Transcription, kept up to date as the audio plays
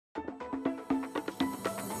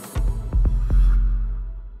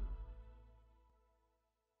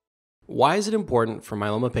Why is it important for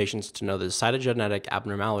myeloma patients to know the cytogenetic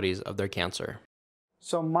abnormalities of their cancer?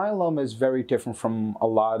 So myeloma is very different from a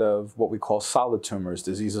lot of what we call solid tumors,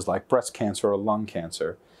 diseases like breast cancer or lung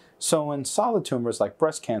cancer. So in solid tumors like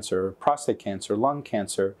breast cancer, prostate cancer, lung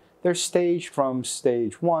cancer, they're staged from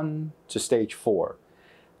stage 1 to stage 4.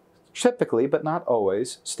 Typically, but not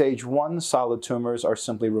always, stage 1 solid tumors are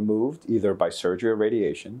simply removed either by surgery or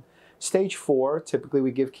radiation. Stage 4, typically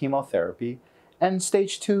we give chemotherapy. And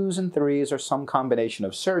stage 2s and 3s are some combination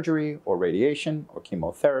of surgery or radiation or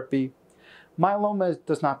chemotherapy. Myeloma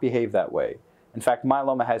does not behave that way. In fact,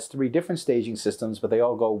 myeloma has 3 different staging systems, but they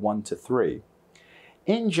all go 1 to 3.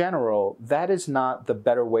 In general, that is not the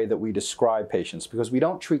better way that we describe patients because we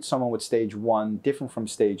don't treat someone with stage 1 different from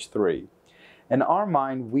stage 3. In our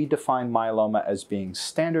mind, we define myeloma as being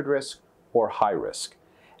standard risk or high risk.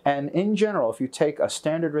 And in general, if you take a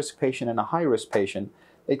standard risk patient and a high risk patient,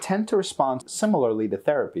 they tend to respond similarly to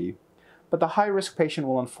therapy, but the high risk patient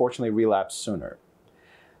will unfortunately relapse sooner.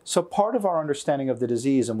 So part of our understanding of the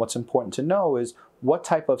disease and what's important to know is what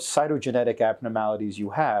type of cytogenetic abnormalities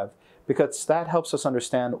you have, because that helps us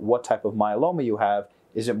understand what type of myeloma you have.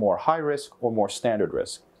 Is it more high risk or more standard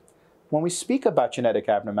risk? When we speak about genetic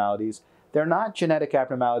abnormalities, they're not genetic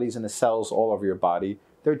abnormalities in the cells all over your body.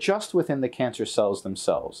 They're just within the cancer cells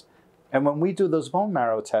themselves. And when we do those bone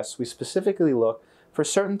marrow tests, we specifically look for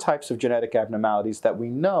certain types of genetic abnormalities that we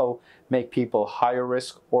know make people higher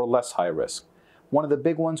risk or less high risk. One of the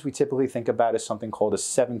big ones we typically think about is something called a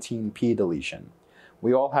 17p deletion.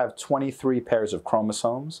 We all have 23 pairs of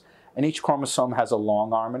chromosomes, and each chromosome has a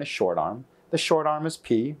long arm and a short arm. The short arm is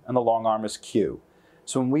P, and the long arm is Q.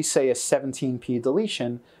 So when we say a 17p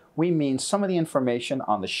deletion, we mean some of the information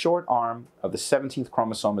on the short arm of the 17th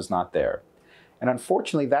chromosome is not there. And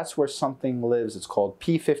unfortunately, that's where something lives. It's called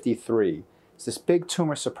P53. It's this big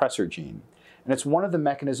tumor suppressor gene, and it's one of the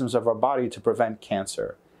mechanisms of our body to prevent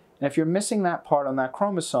cancer. And if you're missing that part on that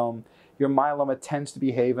chromosome, your myeloma tends to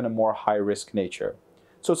behave in a more high-risk nature.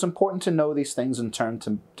 So it's important to know these things in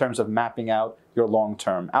terms of mapping out your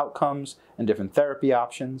long-term outcomes and different therapy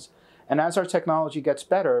options. And as our technology gets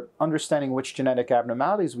better, understanding which genetic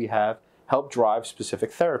abnormalities we have help drive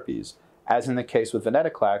specific therapies. As in the case with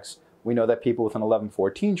venetoclax, we know that people with an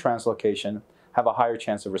 11-14 translocation have a higher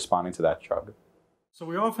chance of responding to that drug. So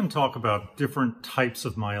we often talk about different types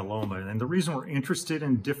of myeloma, and the reason we're interested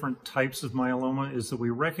in different types of myeloma is that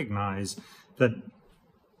we recognize that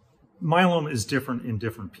myeloma is different in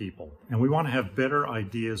different people, and we want to have better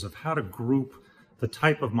ideas of how to group the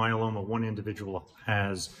type of myeloma one individual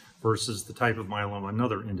has versus the type of myeloma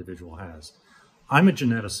another individual has. I'm a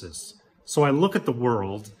geneticist, so I look at the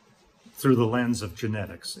world through the lens of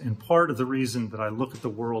genetics. And part of the reason that I look at the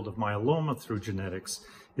world of myeloma through genetics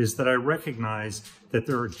is that I recognize that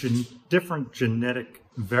there are different genetic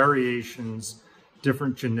variations,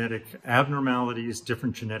 different genetic abnormalities,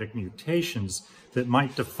 different genetic mutations that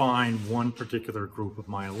might define one particular group of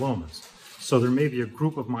myelomas. So there may be a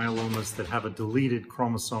group of myelomas that have a deleted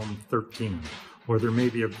chromosome 13, or there may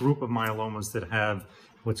be a group of myelomas that have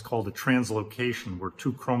what's called a translocation, where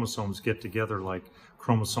 2 chromosomes get together like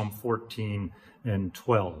chromosome 14 and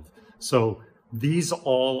 12. So these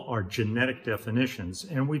all are genetic definitions,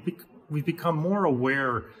 and we've become more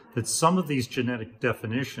aware that some of these genetic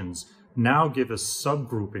definitions now give us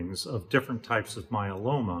subgroupings of different types of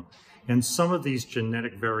myeloma, and some of these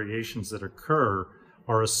genetic variations that occur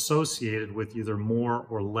are associated with either more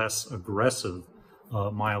or less aggressive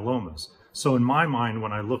myelomas. So in my mind,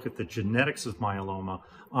 when I look at the genetics of myeloma,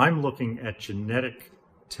 I'm looking at genetic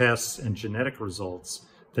tests and genetic results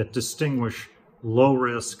that distinguish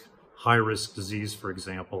low-risk, high-risk disease, for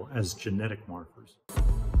example, as genetic markers.